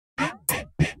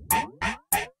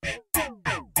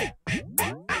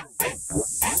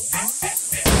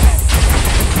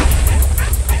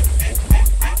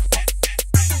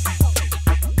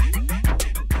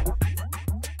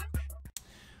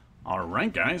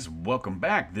Alright guys, welcome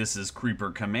back. This is Creeper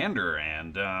Commander,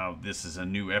 and this is a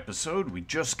new episode. We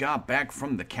just got back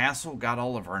from the castle, got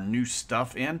all of our new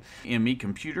stuff in me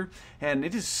computer, and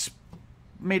it has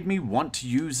made me want to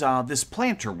use this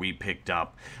planter we picked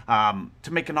up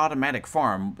to make an automatic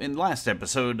farm. In the last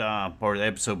episode, or the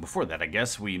episode before that, I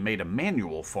guess, we made a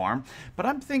manual farm, but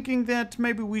I'm thinking that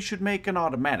maybe we should make an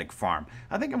automatic farm.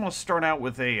 I think I'm going to start out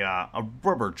with a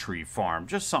rubber tree farm,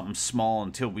 just something small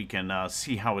until we can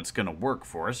see how it's going to work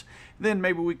for us. Then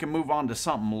maybe we can move on to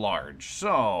something large.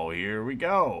 So, here we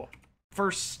go.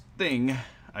 First thing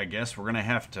I guess we're gonna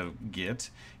have to get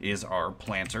is our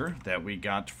planter that we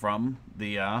got from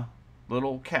the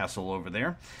little castle over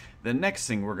there. The next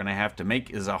thing we're gonna have to make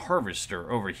is a harvester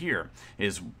over here.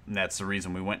 That's the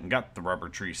reason we went and got the rubber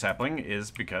tree sapling, is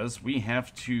because we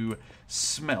have to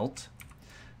smelt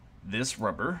this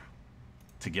rubber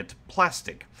to get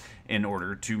plastic. In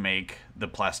order to make the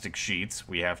plastic sheets,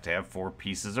 we have to have 4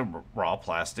 pieces of raw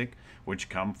plastic, which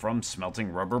come from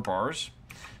smelting rubber bars.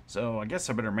 So I guess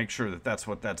I better make sure that that's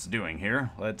what that's doing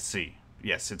here. Let's see.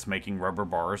 Yes, it's making rubber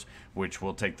bars, which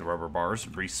we'll take the rubber bars,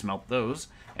 re-smelt those,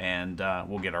 and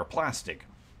we'll get our plastic.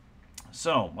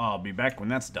 So I'll be back when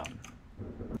that's done.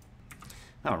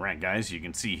 Alright guys, you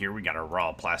can see here we got our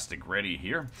raw plastic ready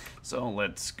here. So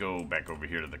let's go back over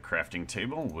here to the crafting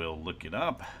table. We'll look it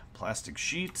up. Plastic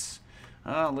sheets.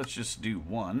 Let's just do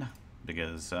 1.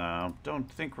 Because don't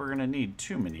think we're going to need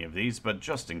too many of these, but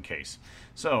just in case.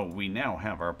 So we now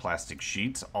have our plastic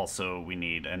sheets. Also, we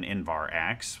need an Invar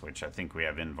axe, which I think we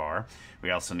have Invar.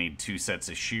 We also need 2 sets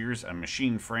of shears, a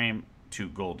machine frame, 2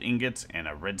 gold ingots, and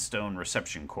a redstone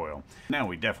reception coil. Now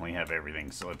we definitely have everything,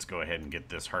 so let's go ahead and get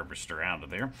this harvester out of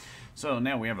there. So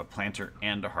now we have a planter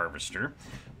and a harvester.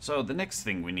 So the next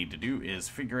thing we need to do is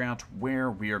figure out where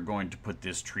we are going to put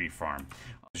this tree farm.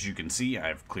 As you can see,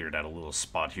 I've cleared out a little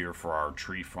spot here for our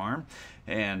tree farm,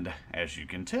 and as you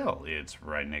can tell, it's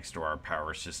right next to our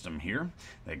power system here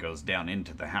that goes down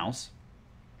into the house.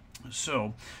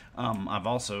 So I've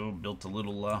also built a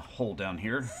little hole down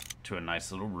here to a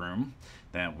nice little room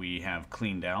that we have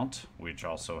cleaned out, which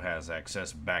also has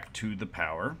access back to the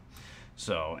power,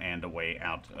 so, and a way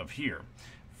out of here.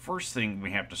 First thing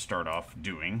we have to start off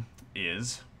doing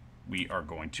is we are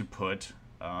going to put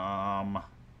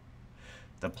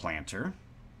the planter.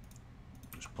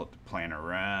 Just put the planter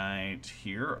right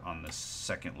here on the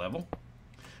second level,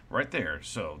 right there.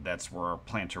 So that's where our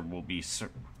planter will be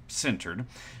centered,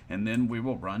 and then we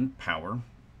will run power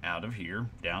out of here,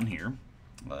 down here.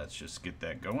 Let's just get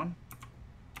that going.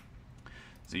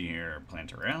 See here,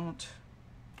 planter out.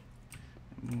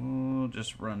 We'll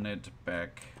just run it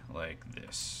back like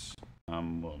this.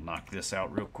 We'll knock this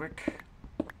out real quick.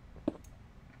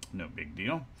 No big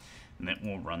deal. And then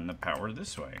we'll run the power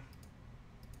this way.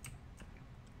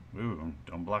 Ooh,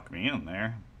 don't block me in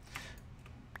there.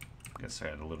 Guess I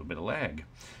had a little bit of lag.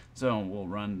 So we'll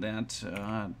run that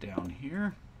down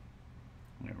here.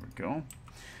 There we go.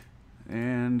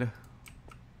 And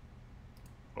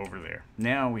over there.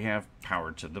 Now we have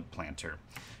power to the planter.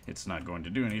 It's not going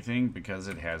to do anything because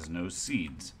it has no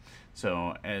seeds.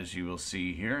 So as you will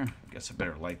see here, I guess I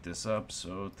better light this up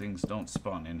so things don't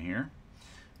spawn in here.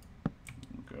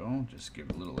 Go, just give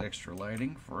a little extra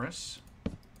lighting for us.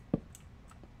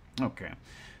 Okay,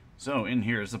 so in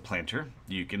here is the planter.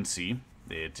 You can see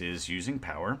it is using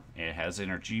power. It has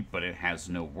energy, but it has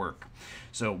no work.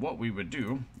 So what we would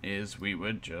do is we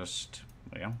would just,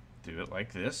 well, do it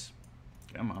like this.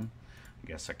 Come on. I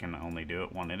guess I can only do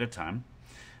it one at a time.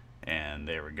 And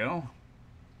there we go.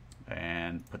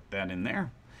 And put that in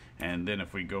there. And then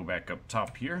if we go back up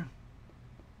top here,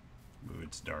 ooh,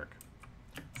 it's dark,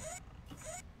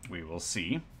 we will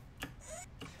see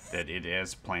that it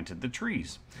has planted the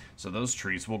trees. So those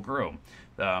trees will grow.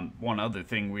 One other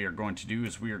thing we are going to do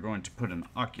is we are going to put an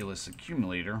Oculus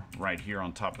accumulator right here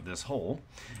on top of this hole,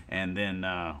 and then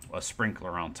a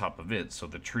sprinkler on top of it so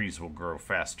the trees will grow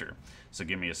faster. So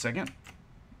give me a second.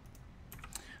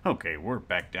 Okay, we're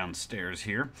back downstairs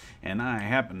here, and I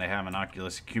happen to have an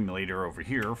Oculus accumulator over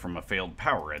here from a failed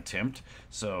power attempt,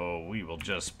 so we will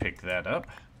just pick that up.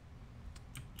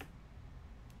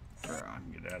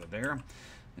 Get out of there,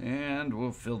 and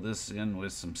we'll fill this in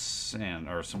with some sand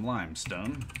or some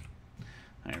limestone.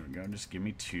 There we go. Just give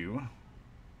me 2.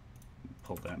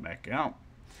 Pull that back out.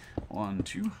 1,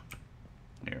 2.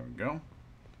 There we go.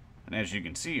 And as you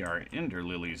can see, our ender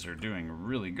lilies are doing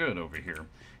really good over here,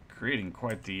 creating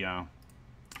quite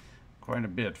a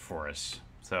bit for us.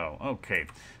 So okay,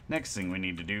 next thing we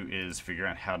need to do is figure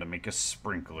out how to make a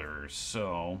sprinkler.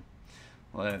 So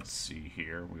let's see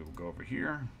here. We will go over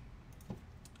here.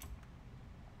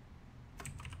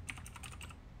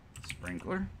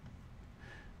 Sprinkler.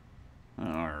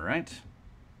 Alright.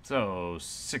 So,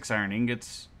 6 iron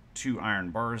ingots, 2 iron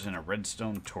bars, and a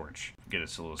redstone torch. Get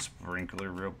us a little sprinkler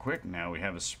real quick. Now we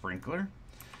have a sprinkler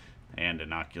and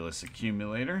an Oculus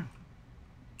accumulator.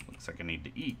 Looks like I need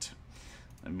to eat.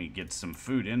 Let me get some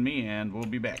food in me and we'll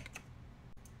be back.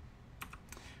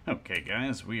 Okay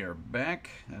guys, we are back.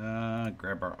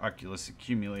 Grab our Oculus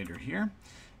accumulator here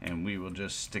and we will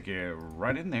just stick it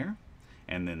right in there,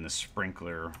 and then the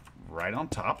sprinkler right on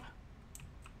top.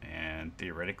 And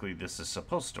theoretically this is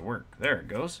supposed to work. There it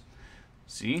goes.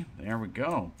 See, there we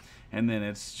go. And then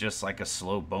it's just like a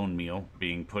slow bone meal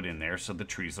being put in there so the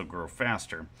trees will grow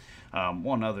faster.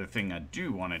 One other thing I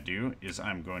do want to do is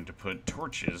I'm going to put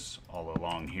torches all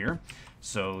along here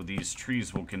so these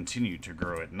trees will continue to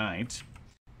grow at night.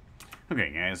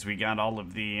 Okay guys, we got all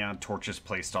of the torches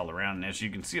placed all around, and as you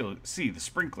can see the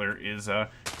sprinkler is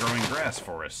growing grass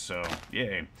for us, so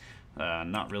yay.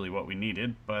 Not really what we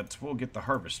needed, but we'll get the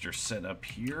harvester set up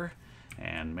here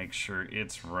and make sure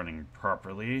it's running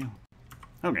properly.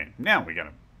 Okay, now we got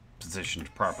it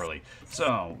positioned properly.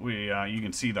 So you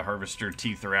can see the harvester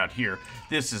teeth are out here.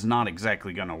 This is not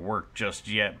exactly going to work just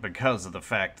yet because of the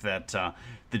fact that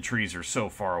the trees are so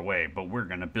far away, but we're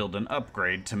going to build an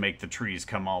upgrade to make the trees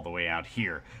come all the way out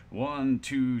here. 1,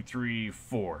 2, 3,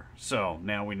 4. So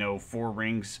now we know 4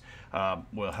 rings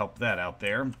will help that out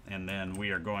there, and then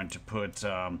we are going to put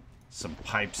some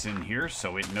pipes in here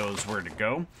so it knows where to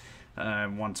go.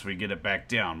 Once we get it back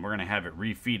down, we're going to have it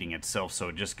refeeding itself so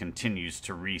it just continues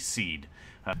to reseed.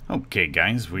 Okay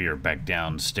guys, we are back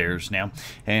downstairs now,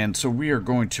 and so we are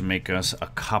going to make us a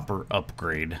copper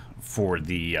upgrade for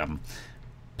the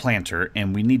planter,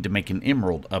 and we need to make an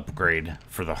emerald upgrade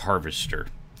for the harvester.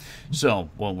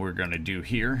 So what we're going to do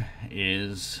here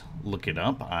is look it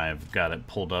up. I've got it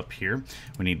pulled up here.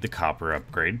 We need the copper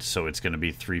upgrade, so it's going to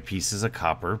be 3 pieces of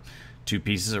copper, 2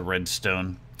 pieces of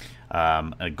redstone,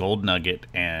 a gold nugget,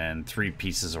 and 3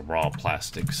 pieces of raw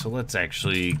plastic. So let's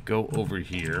actually go over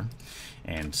here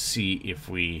and see if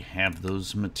we have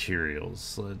those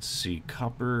materials. Let's see,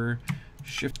 copper,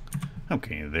 shift.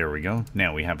 Okay, there we go.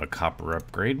 Now we have a copper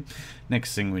upgrade.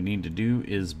 Next thing we need to do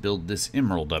is build this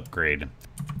emerald upgrade.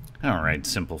 Alright,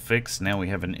 simple fix. Now we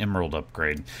have an emerald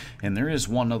upgrade. And there is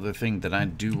one other thing that I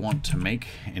do want to make,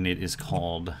 and it is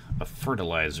called a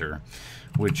fertilizer,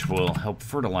 which will help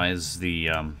fertilize the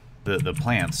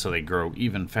plants so they grow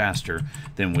even faster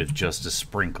than with just a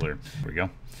sprinkler. There we go.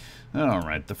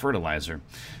 Alright, the fertilizer.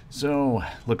 So,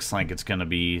 looks like it's going to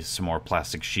be some more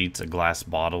plastic sheets, a glass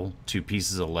bottle, 2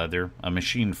 pieces of leather, a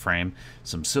machine frame,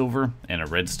 some silver, and a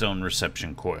redstone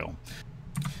reception coil.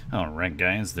 Alright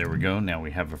guys, there we go. Now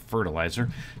we have a fertilizer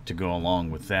to go along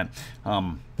with that.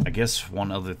 I guess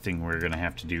one other thing we're going to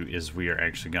have to do is we are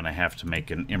actually going to have to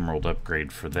make an emerald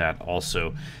upgrade for that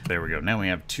also. There we go. Now we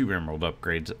have 2 emerald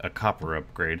upgrades, a copper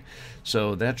upgrade.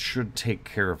 So that should take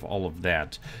care of all of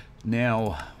that.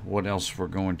 Now, what else we're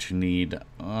going to need?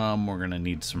 We're going to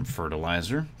need some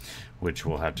fertilizer, which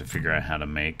we'll have to figure out how to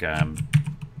make. I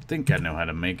think I know how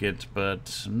to make it,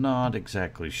 but not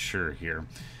exactly sure here.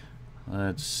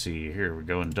 Let's see, here we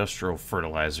go, industrial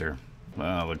fertilizer.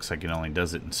 Well, looks like it only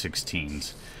does it in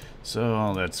 16s.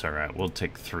 So that's alright, we'll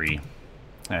take 3.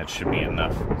 That should be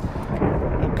enough.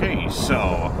 Okay, so,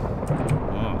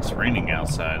 oh, it's raining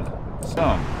outside.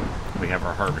 So, we have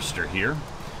our harvester here.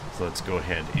 So let's go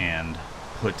ahead and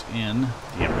put in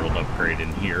the emerald upgrade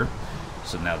in here.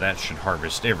 So now that should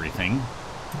harvest everything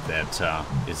that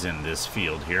is in this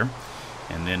field here.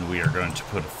 And then we are going to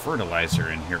put a fertilizer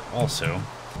in here also.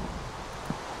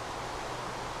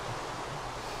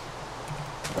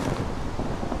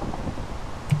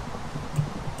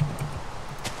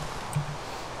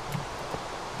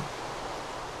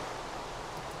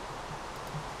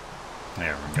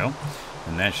 There we go.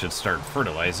 And that should start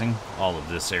fertilizing all of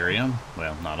this area.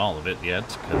 Well, not all of it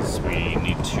yet, because we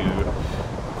need to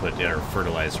put our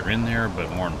fertilizer in there,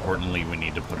 but more importantly, we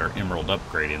need to put our emerald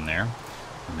upgrade in there.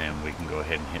 And then we can go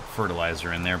ahead and hit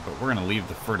fertilizer in there, but we're going to leave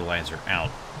the fertilizer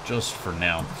out just for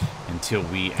now until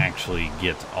we actually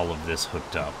get all of this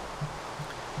hooked up.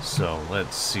 So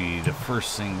let's see, the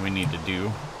first thing we need to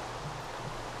do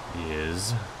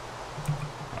is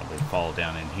probably fall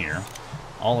down in here.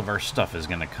 All of our stuff is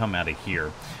going to come out of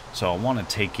here. So I want to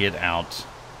take it out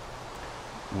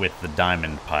with the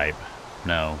diamond pipe.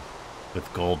 No, with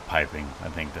gold piping. I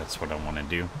think that's what I want to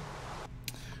do.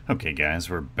 Okay guys,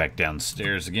 we're back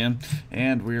downstairs again,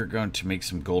 and we are going to make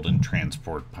some golden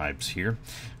transport pipes here.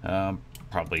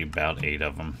 Probably about 8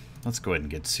 of them. Let's go ahead and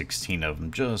get 16 of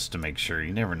them just to make sure.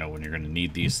 You never know when you're going to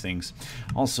need these things.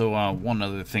 Also, one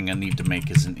other thing I need to make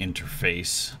is an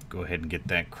interface. Go ahead and get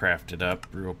that crafted up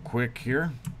real quick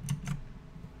here.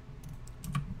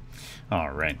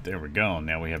 All right, there we go.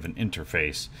 Now we have an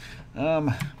interface. I'm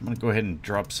going to go ahead and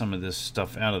drop some of this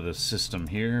stuff out of the system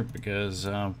here because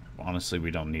honestly, we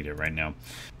don't need it right now.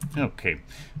 Okay,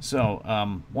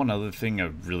 so one other thing I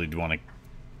really do want to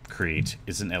create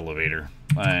is an elevator.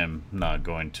 I'm not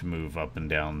going to move up and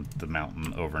down the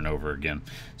mountain over and over again.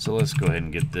 So let's go ahead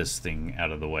and get this thing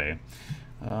out of the way.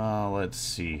 Let's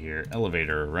see here.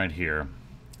 Elevator right here.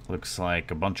 Looks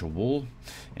like a bunch of wool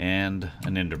and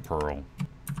an ender pearl.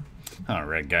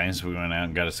 Alright guys, we went out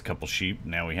and got us a couple sheep.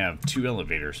 Now we have 2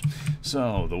 elevators.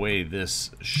 So the way this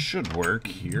should work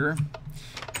here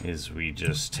is we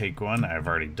just take one. I've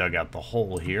already dug out the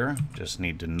hole here. Just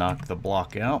need to knock the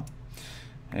block out.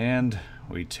 And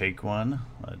we take one.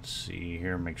 Let's see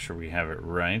here, make sure we have it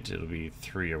right. It'll be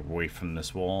 3 away from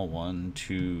this wall. 1,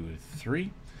 2,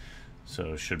 3.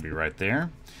 So it should be right there.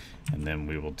 And then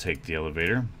we will take the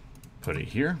elevator, put it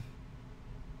here.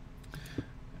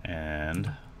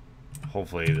 And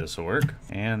hopefully this will work.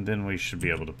 And then we should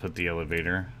be able to put the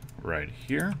elevator right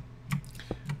here.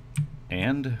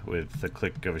 And with the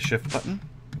click of a shift button,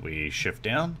 we shift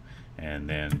down and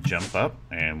then jump up,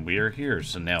 and we are here.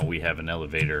 So now we have an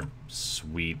elevator.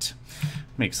 Sweet.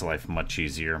 Makes life much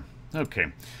easier.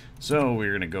 Okay, so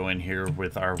we're going to go in here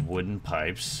with our wooden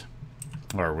pipes,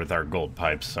 or with our gold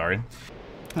pipes, sorry.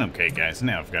 Okay guys,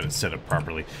 now I've got it set up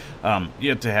properly. You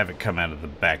have to have it come out of the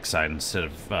back side instead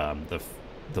of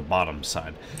the bottom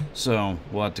side. So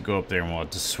we'll have to go up there and we'll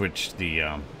have to switch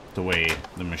the way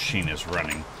the machine is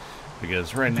running,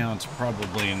 because right now it's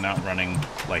probably not running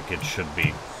like it should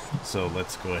be. So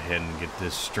let's go ahead and get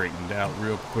this straightened out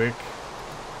real quick.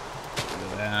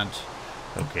 Look at that.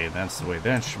 Okay, that's the way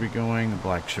that should be going. The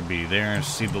black should be there.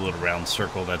 See the little round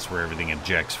circle? That's where everything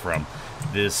ejects from.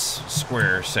 This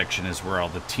square section is where all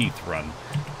the teeth run.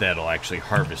 That'll actually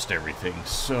harvest everything.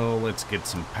 So let's get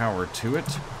some power to it.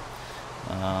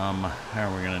 How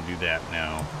are we going to do that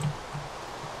now?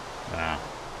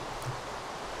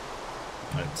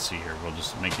 Let's see here. We'll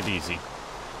just make it easy.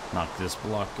 Knock this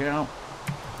block out.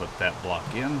 Put that block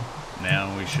in.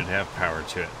 Now we should have power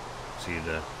to it.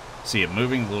 See it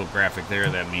moving, little graphic there,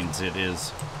 that means it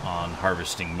is on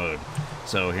harvesting mode.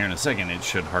 So here in a second it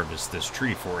should harvest this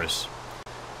tree for us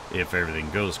if everything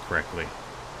goes correctly.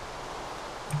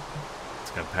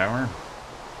 It's got power.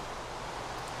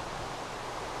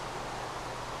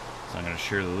 So I'm going to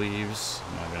shear the leaves.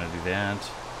 I'm not going to do that.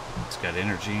 It's got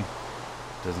energy.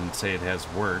 Doesn't say it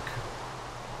has work.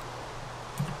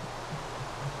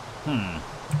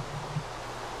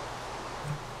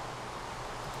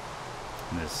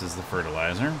 This is the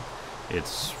fertilizer. It's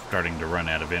starting to run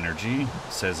out of energy. It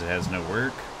says it has no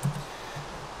work.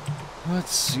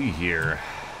 Let's see here.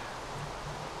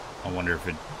 I wonder if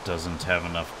it doesn't have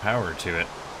enough power to it.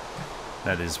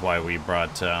 That is why we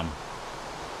brought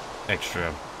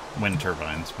extra wind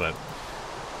turbines, but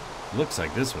it looks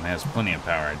like this one has plenty of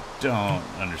power. I don't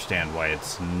understand why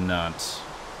it's not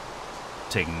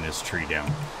taking this tree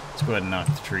down. Let's go ahead and knock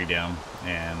the tree down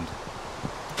and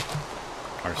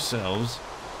ourselves.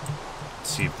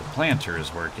 Let's see if the planter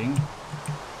is working.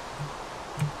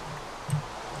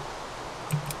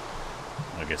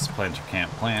 I guess the planter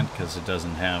can't plant because it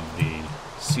doesn't have the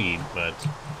seed, but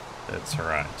that's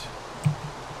alright.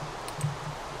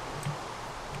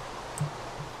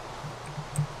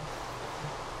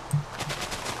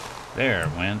 There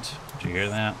it went. Did you hear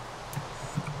that?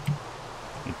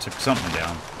 It took something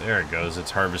down. There it goes.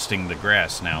 It's harvesting the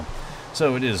grass now.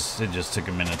 So it just took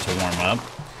a minute to warm up,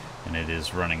 and it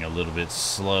is running a little bit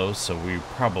slow, so we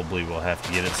probably will have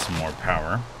to get it some more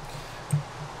power.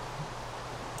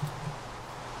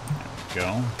 There we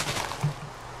go.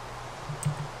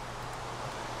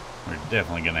 We're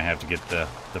definitely going to have to get the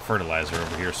fertilizer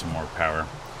over here some more power.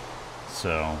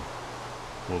 So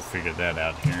we'll figure that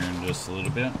out here in just a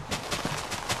little bit.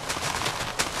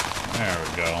 There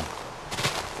we go.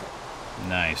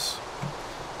 Nice.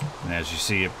 And as you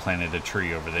see, it planted a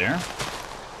tree over there.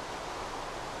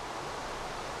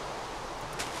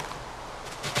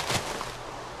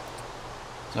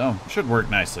 So, should work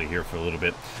nicely here for a little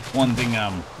bit. One thing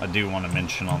I do want to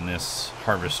mention on this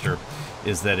harvester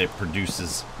is that it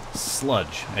produces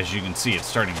sludge. As you can see, it's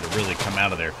starting to really come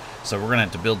out of there. So we're going to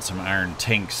have to build some iron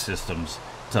tank systems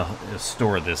to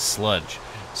store this sludge.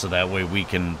 So that way we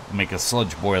can make a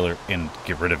sludge boiler and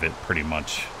get rid of it pretty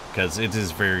much, because it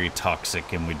is very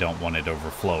toxic and we don't want it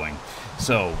overflowing.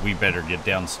 So we better get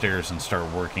downstairs and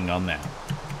start working on that.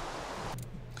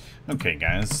 Okay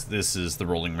guys, this is the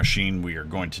rolling machine we are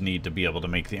going to need to be able to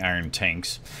make the iron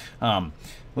tanks.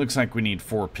 Looks like we need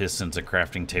 4 pistons, a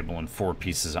crafting table, and 4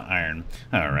 pieces of iron.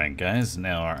 Alright guys,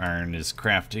 now our iron is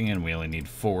crafting and we only need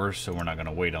 4, so we're not going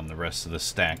to wait on the rest of the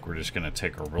stack. We're just going to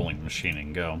take our rolling machine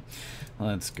and go.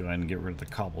 Let's go ahead and get rid of the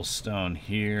cobblestone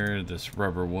here, this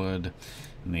rubber wood,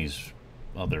 and these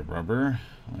other rubber.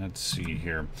 Let's see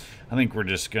here. I think we're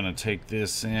just going to take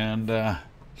this and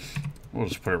we'll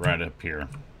just put it right up here.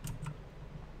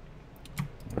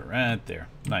 Right there.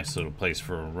 Nice little place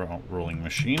for a rolling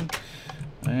machine.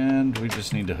 And we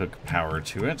just need to hook power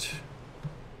to it.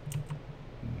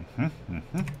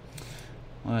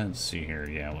 Let's see here.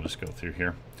 Yeah, we'll just go through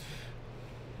here.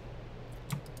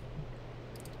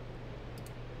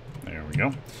 There we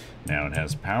go. Now it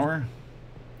has power.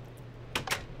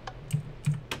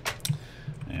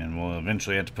 And we'll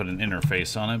eventually have to put an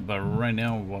interface on it, but right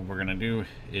now what we're going to do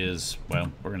is,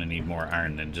 well, we're going to need more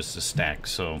iron than just a stack,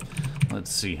 so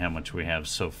let's see how much we have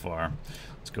so far.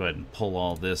 Let's go ahead and pull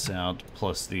all this out,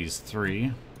 plus these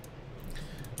 3.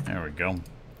 There we go.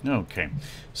 Okay,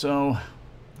 so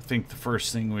I think the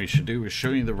first thing we should do is show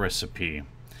you the recipe.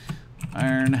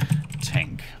 Iron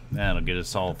tank. That'll get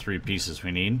us all 3 pieces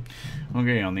we need.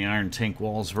 Okay, on the iron tank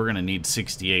walls, we're going to need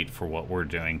 68 for what we're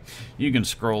doing. You can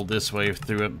scroll this way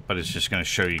through it, but it's just going to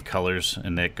show you colors,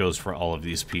 and that goes for all of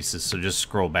these pieces. So just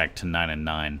scroll back to 9 and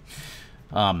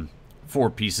 9. 4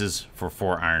 pieces for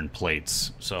 4 iron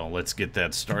plates. So let's get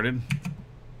that started.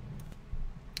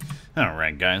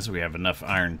 Alright guys, we have enough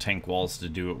iron tank walls to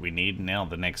do what we need. Now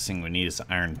the next thing we need is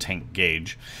iron tank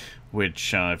gauge,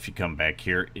 which if you come back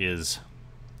here is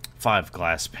 5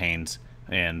 glass panes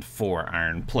and 4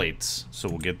 iron plates. So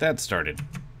we'll get that started.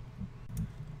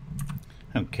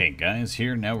 Okay guys,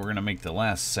 here now we're going to make the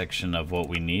last section of what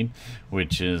we need,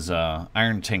 which is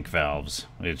iron tank valves.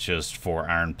 It's just 4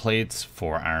 iron plates,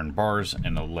 4 iron bars,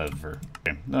 and a lever.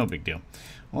 Okay, no big deal.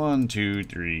 1, 2,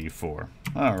 3, 4.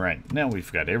 Alright, now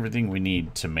we've got everything we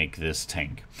need to make this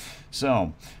tank.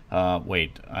 So,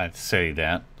 wait, I say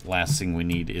that. Last thing we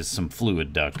need is some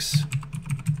fluid ducts.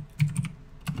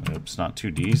 Oops, not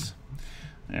 2 Ds.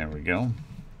 There we go.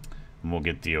 And we'll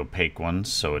get the opaque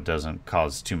ones so it doesn't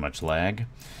cause too much lag.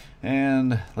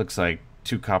 And looks like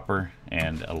 2 copper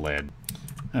and a lead.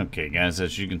 Okay guys,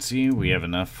 as you can see, we have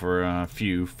enough for a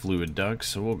few fluid ducts,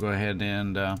 so we'll go ahead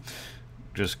and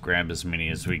just grab as many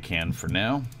as we can for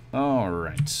now.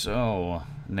 Alright, so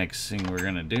next thing we're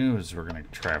going to do is we're going to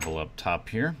travel up top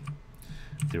here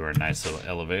through our nice little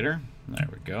elevator. There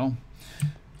we go.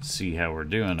 See how we're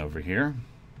doing over here.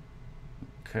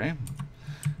 Okay.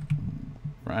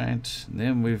 Right,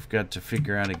 then we've got to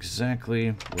figure out exactly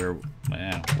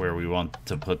where we want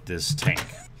to put this tank.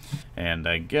 And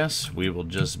I guess we will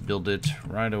just build it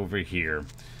right over here.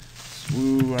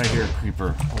 Ooh, I hear a creeper.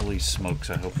 Holy smokes,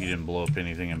 I hope you didn't blow up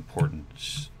anything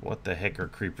important. What the heck are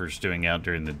creepers doing out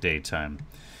during the daytime?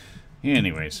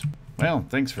 Anyways, well,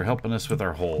 thanks for helping us with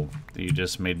our hole. You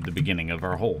just made the beginning of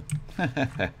our hole.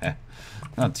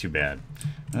 Not too bad.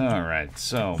 Alright,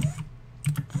 so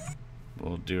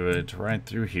we'll do it right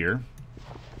through here.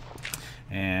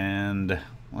 And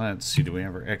let's see, do we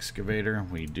have our excavator?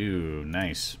 We do.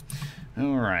 Nice.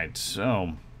 Alright,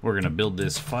 so we're going to build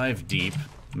this 5 deep.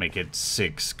 Make it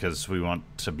 6 because we want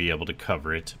to be able to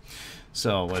cover it.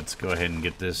 So let's go ahead and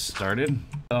get this started.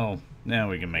 Oh, now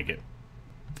we can make it.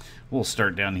 We'll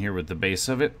start down here with the base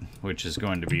of it, which is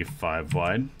going to be 5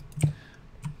 wide.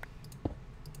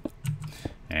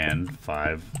 And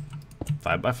 5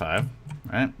 by 5.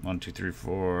 Right, 1, 2, 3,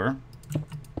 4.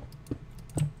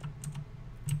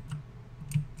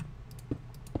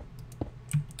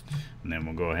 And then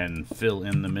we'll go ahead and fill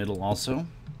in the middle also.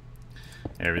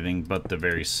 Everything but the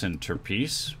very center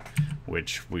piece,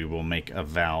 which we will make a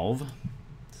valve.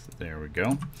 So there we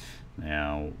go.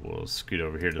 Now we'll scoot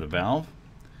over here to the valve.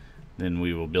 Then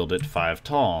we will build it 5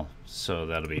 tall. So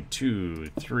that'll be 2,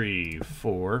 3,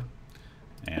 4,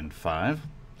 and 5.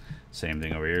 Same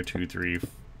thing over here, 2, 3,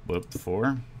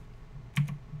 4.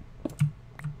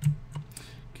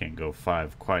 Can't go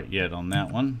 5 quite yet on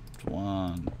that one.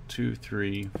 1, 2,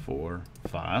 3, 4,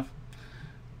 5.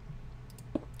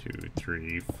 2,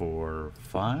 3, 4,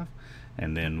 5.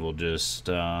 And then we'll just,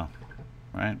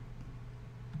 right.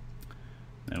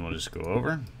 Then we'll just go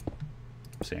over.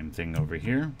 Same thing over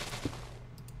here.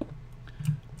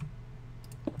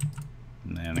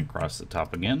 And then across the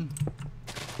top again.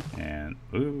 And,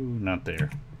 ooh, not there.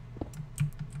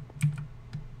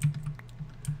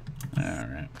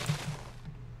 Alright.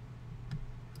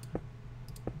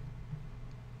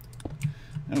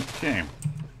 Okay.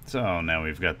 So now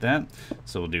we've got that.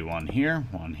 So we'll do one here,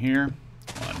 one here,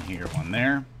 one here, one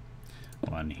there,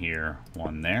 One here,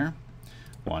 one there.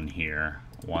 One here,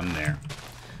 one there.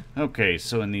 Okay,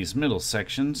 so in these middle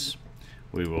sections,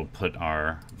 we will put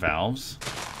our valves.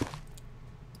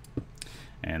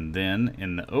 And then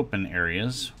in the open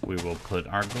areas, we will put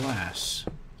our glass.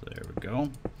 There we go.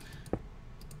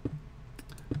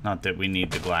 Not that we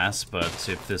need the glass, but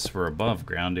if this were above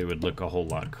ground, it would look a whole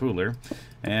lot cooler.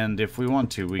 And if we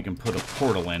want to, we can put a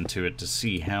portal into it to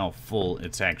see how full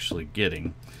it's actually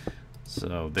getting.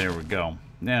 So there we go.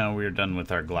 Now we're done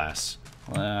with our glass.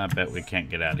 Well, I bet we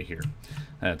can't get out of here.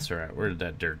 That's alright. Where did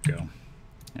that dirt go?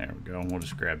 There we go. We'll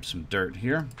just grab some dirt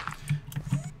here.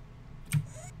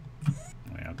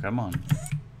 Well, come on.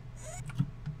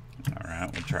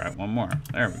 Alright, we'll try it one more.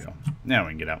 There we go. Now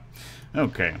we can get out.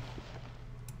 Okay.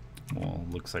 Well,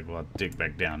 looks like we'll have to dig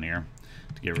back down here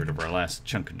to get rid of our last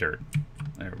chunk of dirt.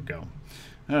 There we go.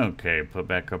 Okay, put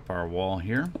back up our wall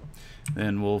here.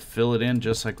 Then we'll fill it in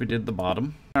just like we did the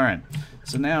bottom. Alright,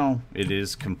 so now it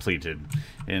is completed.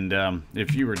 And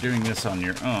if you were doing this on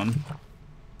your own,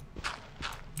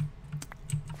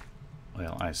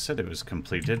 well, I said it was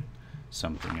completed.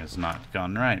 Something has not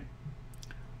gone right.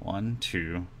 1,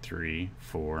 2, 3,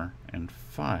 4, and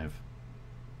 5.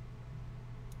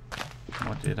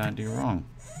 What did I do wrong?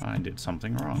 I did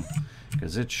something wrong.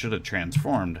 Because it should have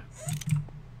transformed.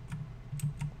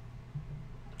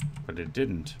 But it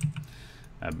didn't.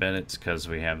 I bet it's because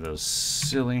we have those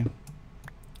silly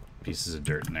pieces of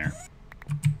dirt in there.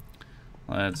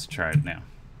 Let's try it now.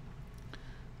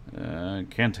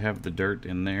 Can't have the dirt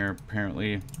in there,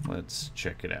 apparently. Let's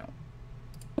check it out.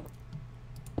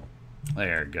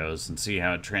 There it goes. And see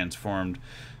how it transformed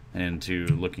into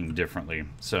looking differently.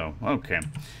 So, okay.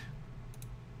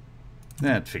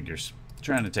 That figures.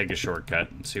 Trying to take a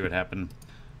shortcut and see what happened.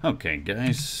 Okay,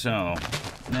 guys, so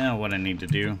now what I need to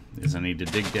do is I need to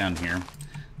dig down here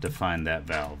to find that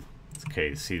valve.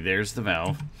 Okay, see, there's the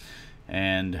valve.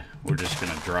 And we're just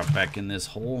going to drop back in this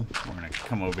hole. We're going to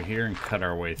come over here and cut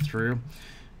our way through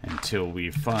until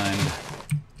we find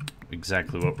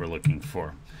exactly what we're looking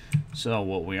for. So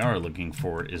what we are looking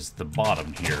for is the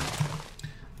bottom here.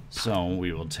 So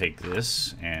we will take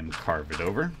this and carve it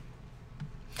over.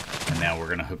 And now we're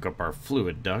going to hook up our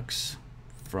fluid ducts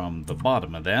from the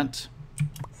bottom of that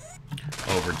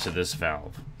over to this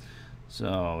valve.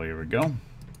 So here we go.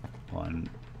 One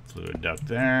fluid duct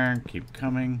there. Keep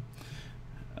coming.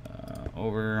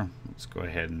 Over. Let's go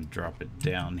ahead and drop it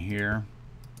down here.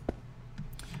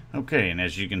 Okay, and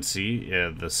as you can see,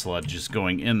 the sludge is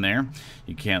going in there.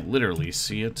 You can't literally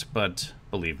see it, but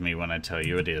believe me when I tell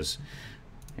you it is.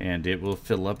 And it will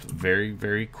fill up very,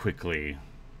 very quickly.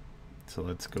 So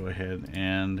let's go ahead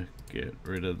and get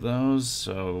rid of those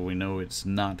so we know it's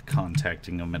not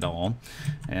contacting them at all.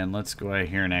 And let's go out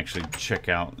here and actually check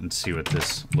out and see what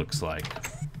this looks like.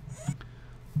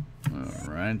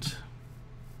 Alright.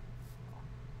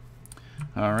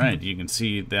 Alright, you can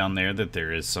see down there that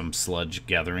there is some sludge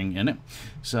gathering in it.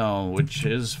 So, which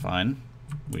is fine.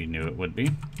 We knew it would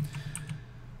be.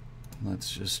 Let's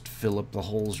just fill up the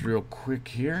holes real quick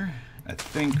here. I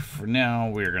think for now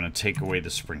we're going to take away the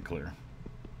sprinkler.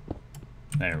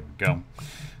 There we go.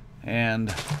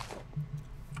 And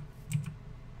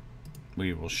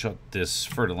we will shut this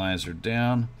fertilizer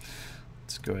down.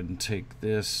 Let's go ahead and take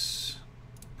this,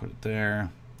 put it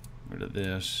there, rid of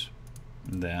this,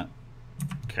 and that.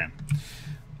 Okay.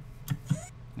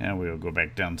 Now we'll go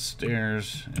back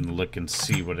downstairs and look and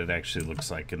see what it actually looks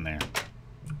like in there.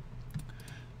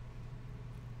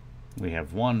 We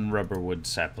have one rubber wood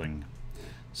sapling.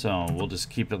 So we'll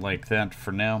just keep it like that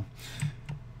for now.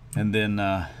 And then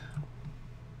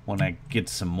when I get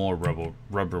some more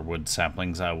rubber wood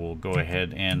saplings, I will go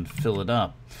ahead and fill it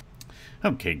up.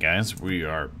 Okay guys, we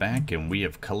are back and we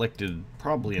have collected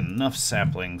probably enough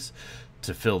saplings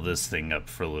to fill this thing up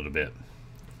for a little bit.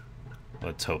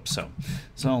 Let's hope so.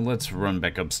 So let's run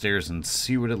back upstairs and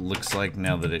see what it looks like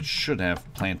now that it should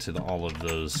have planted all of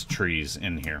those trees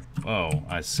in here. Oh,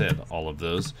 I said all of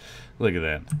those. Look at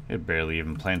that. It barely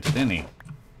even planted any.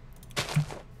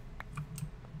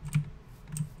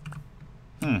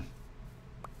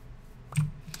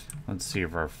 Let's see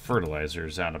if our fertilizer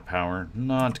is out of power.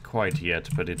 Not quite yet,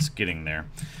 but it's getting there.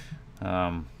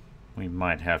 We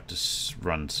might have to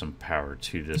run some power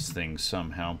to this thing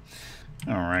somehow.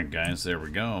 Alright guys, there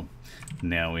we go.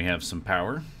 Now we have some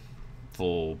power.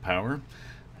 Full power.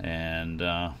 And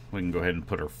we can go ahead and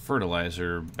put our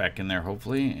fertilizer back in there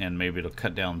hopefully, and maybe it'll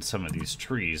cut down some of these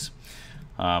trees.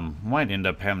 Might end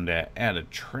up having to add a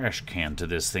trash can to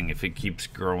this thing if it keeps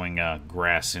growing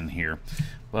grass in here.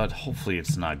 But hopefully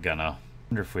it's not gonna. I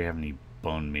wonder if we have any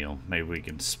bone meal. Maybe we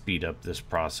can speed up this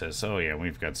process. Oh yeah,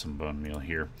 we've got some bone meal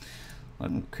here.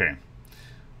 Okay.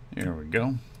 There we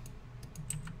go.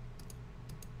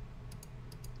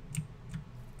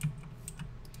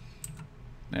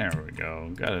 There we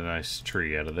go. Got a nice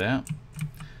tree out of that.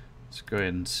 Let's go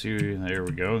ahead and see. There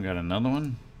we go. Got another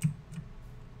one.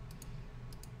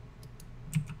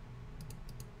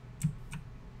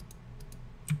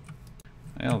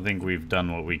 I don't think we've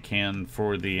done what we can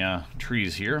for the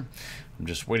trees here. I'm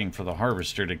just waiting for the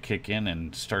harvester to kick in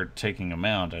and start taking them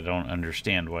out. I don't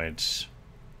understand why it's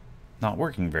not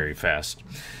working very fast.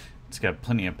 It's got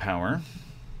plenty of power.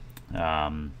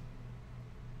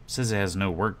 Says it has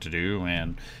no work to do,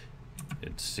 and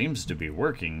it seems to be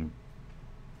working.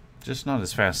 Just not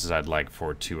as fast as I'd like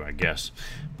for it to, I guess.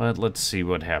 But let's see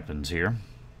what happens here.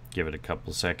 Give it a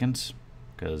couple seconds,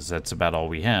 because that's about all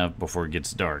we have before it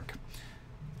gets dark.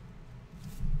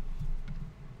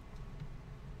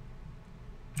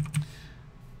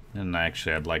 And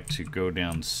actually, I'd like to go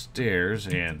downstairs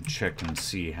and check and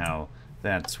see how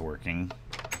that's working.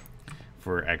 If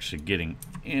we're actually getting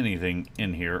anything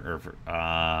in here, or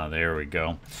if, there we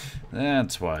go.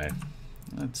 That's why.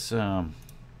 Let's put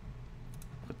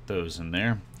those in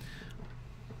there.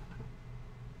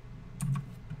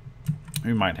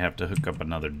 We might have to hook up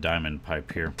another diamond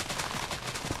pipe here.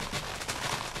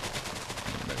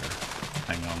 Better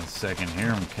hang on a second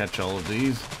here and catch all of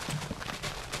these.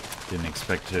 Didn't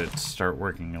expect it to start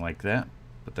working like that,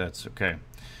 but that's okay. At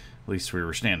least we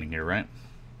were standing here, right?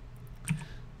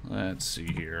 Let's see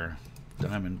here.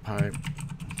 Diamond pipe.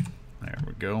 There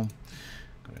we go.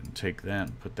 Go ahead and take that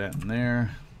and put that in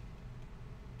there.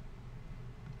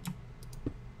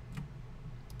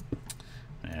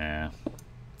 Yeah,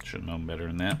 should have known better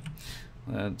than that.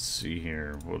 Let's see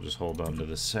here. We'll just hold on to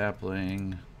the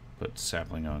sapling. Put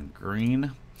sapling on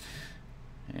green.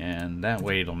 And that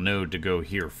way it'll know to go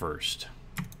here first.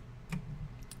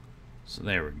 So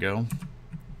there we go.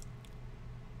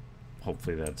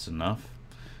 Hopefully that's enough.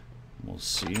 We'll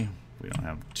see. We don't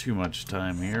have too much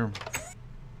time here.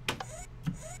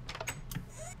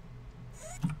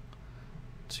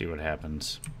 Let's see what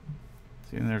happens.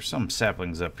 See, there's some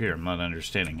saplings up here. I'm not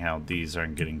understanding how these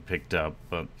aren't getting picked up,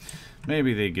 but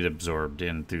maybe they get absorbed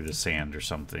in through the sand or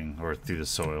something, or through the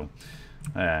soil.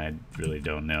 I really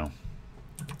don't know.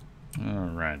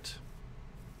 Alright.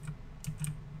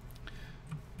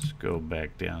 Let's go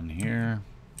back down here.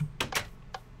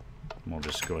 We'll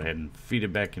just go ahead and feed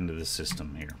it back into the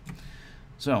system here.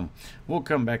 So, we'll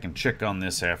come back and check on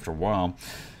this after a while.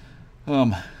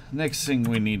 Next thing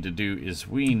we need to do is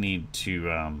we need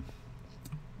to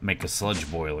make a sludge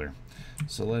boiler.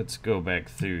 So let's go back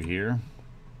through here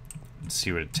and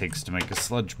see what it takes to make a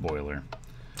sludge boiler.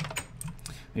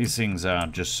 These things,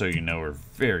 just so you know, are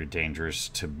very dangerous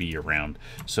to be around.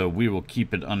 So we will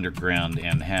keep it underground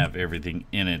and have everything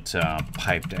in it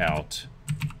piped out,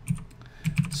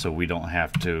 so we don't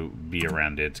have to be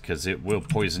around it, because it will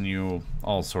poison you,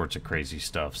 all sorts of crazy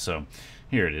stuff. So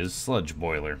here it is, sludge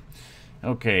boiler.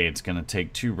 Okay, it's going to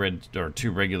take two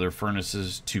regular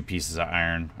furnaces, 2 pieces of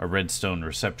iron, a redstone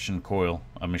reception coil,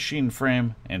 a machine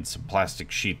frame, and some plastic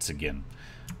sheets again.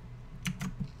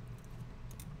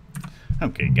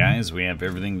 Okay guys, we have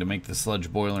everything to make the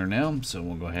sludge boiler now, so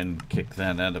we'll go ahead and kick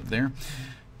that out of there.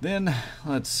 Then,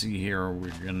 let's see here,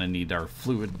 we're going to need our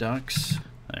fluid ducts.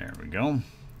 There we go.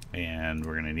 And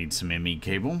we're going to need some ME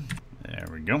cable. There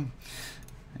we go.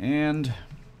 And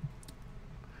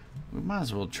we might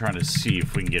as well try to see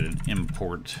if we can get an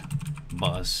import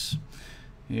bus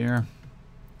here.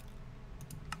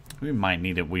 We might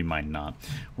need it, we might not.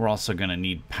 We're also going to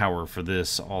need power for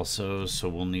this also, so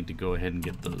we'll need to go ahead and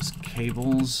get those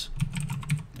cables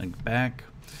like back.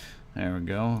 There we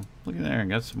go. Look at there,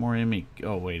 got some more ME.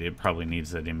 Oh wait, it probably needs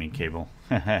that ME cable.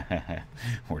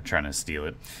 We're trying to steal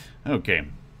it. Okay.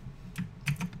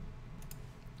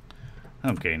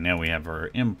 Okay, now we have our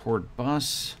import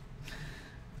bus.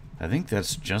 I think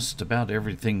that's just about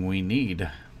everything we need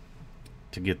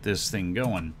to get this thing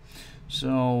going.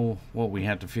 So what we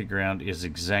have to figure out is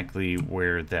exactly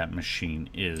where that machine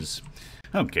is.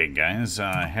 Okay guys,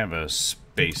 I have a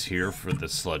space here for the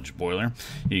sludge boiler.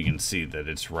 You can see that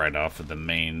it's right off of the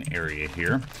main area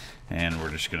here. And we're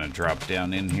just going to drop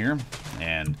down in here.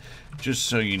 And just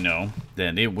so you know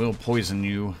that it will poison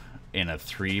you in a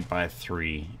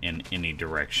 3x3 in any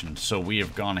direction. So we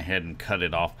have gone ahead and cut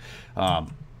it off,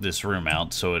 this room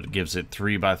out, so it gives it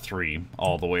 3x3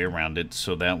 all the way around it,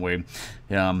 so that way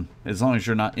as long as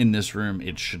you're not in this room,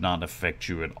 it should not affect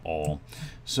you at all.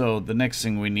 So the next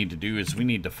thing we need to do is we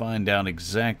need to find out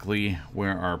exactly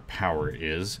where our power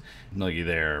is. Looky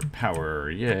there, power,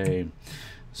 yay.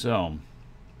 So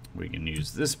we can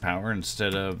use this power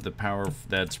instead of the power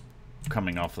that's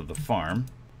coming off of the farm.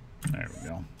 There we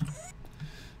go.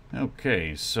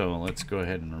 Okay, so let's go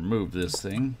ahead and remove this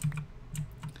thing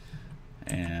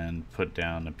and put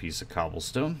down a piece of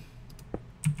cobblestone,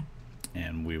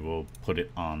 and we will put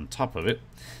it on top of it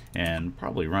and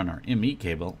probably run our ME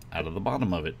cable out of the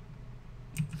bottom of it.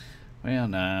 Well,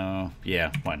 no,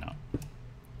 yeah, why not?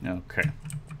 Okay,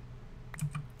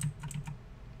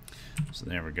 so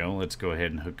there we go. Let's go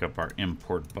ahead and hook up our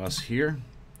import bus here.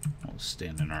 We'll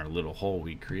stand in our little hole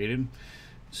we created,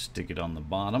 stick it on the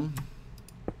bottom.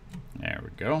 There we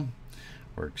go.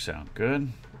 Works out good.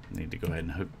 Need to go ahead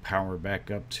and hook power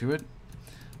back up to it.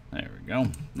 There we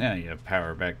go. Now you have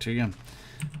power back to you.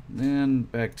 Then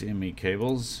back to ME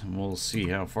cables. And we'll see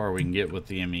how far we can get with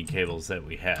the ME cables that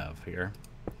we have here.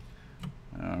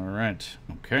 Alright.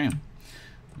 Okay.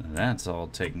 That's all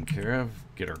taken care of.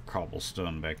 Get our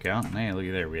cobblestone back out. And hey, look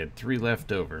at there. We had 3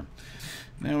 left over.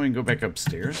 Now we can go back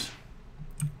upstairs.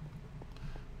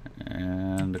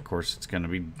 And of course it's going to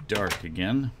be dark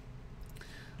again.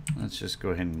 Let's just go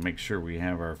ahead and make sure we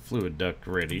have our fluid duct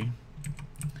ready,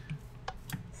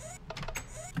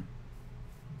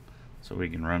 so we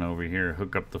can run over here,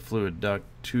 hook up the fluid duct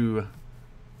to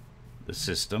the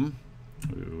system.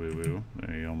 Ooh,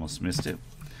 I almost missed it.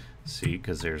 See,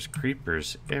 because there's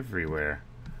creepers everywhere.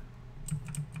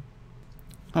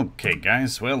 Okay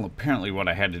guys, well apparently what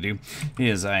I had to do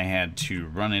is I had to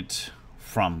run it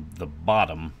from the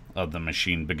bottom of the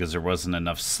machine because there wasn't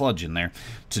enough sludge in there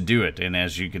to do it, and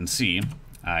as you can see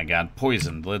I got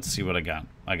poisoned. Let's see what I got.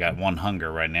 I got 1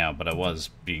 hunger right now, but I was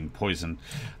being poisoned,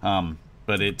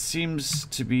 but it seems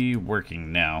to be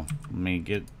working now. Let me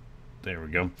get, there we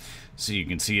go. So you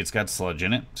can see it's got sludge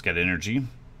in it, it's got energy,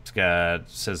 it's got,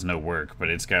 says no work, but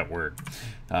it's got work.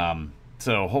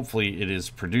 So hopefully it is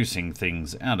producing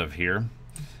things out of here.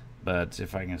 But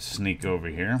if I can sneak over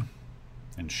here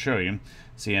and show you,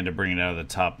 see, I had to bring it out of the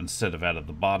top instead of out of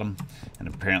the bottom, and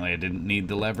apparently I didn't need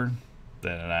the lever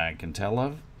that I can tell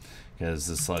of because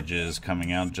the sludge is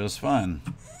coming out just fine.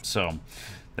 So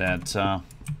that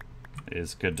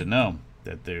is good to know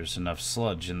that there's enough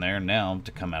sludge in there now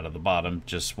to come out of the bottom,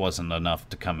 just wasn't enough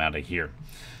to come out of here.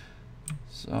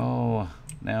 So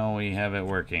now we have it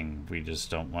working, we just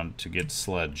don't want to get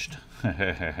sludged.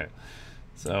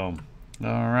 So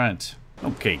alright.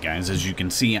 Okay guys, as you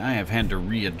can see, I have had to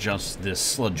readjust this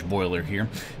sludge boiler here.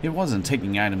 It wasn't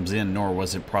taking items in, nor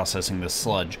was it processing the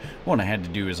sludge. What I had to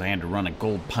do is I had to run a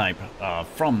gold pipe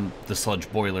from the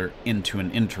sludge boiler into an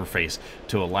interface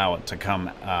to allow it to come,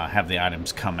 have the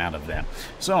items come out of that.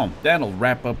 So that'll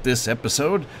wrap up this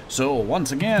episode. So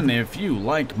once again, if you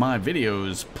like my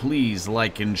videos, please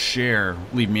like and share.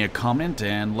 Leave me a comment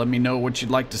and let me know what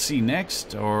you'd like to see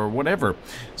next or whatever.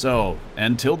 So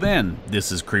until then,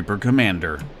 this is Creeper Commander.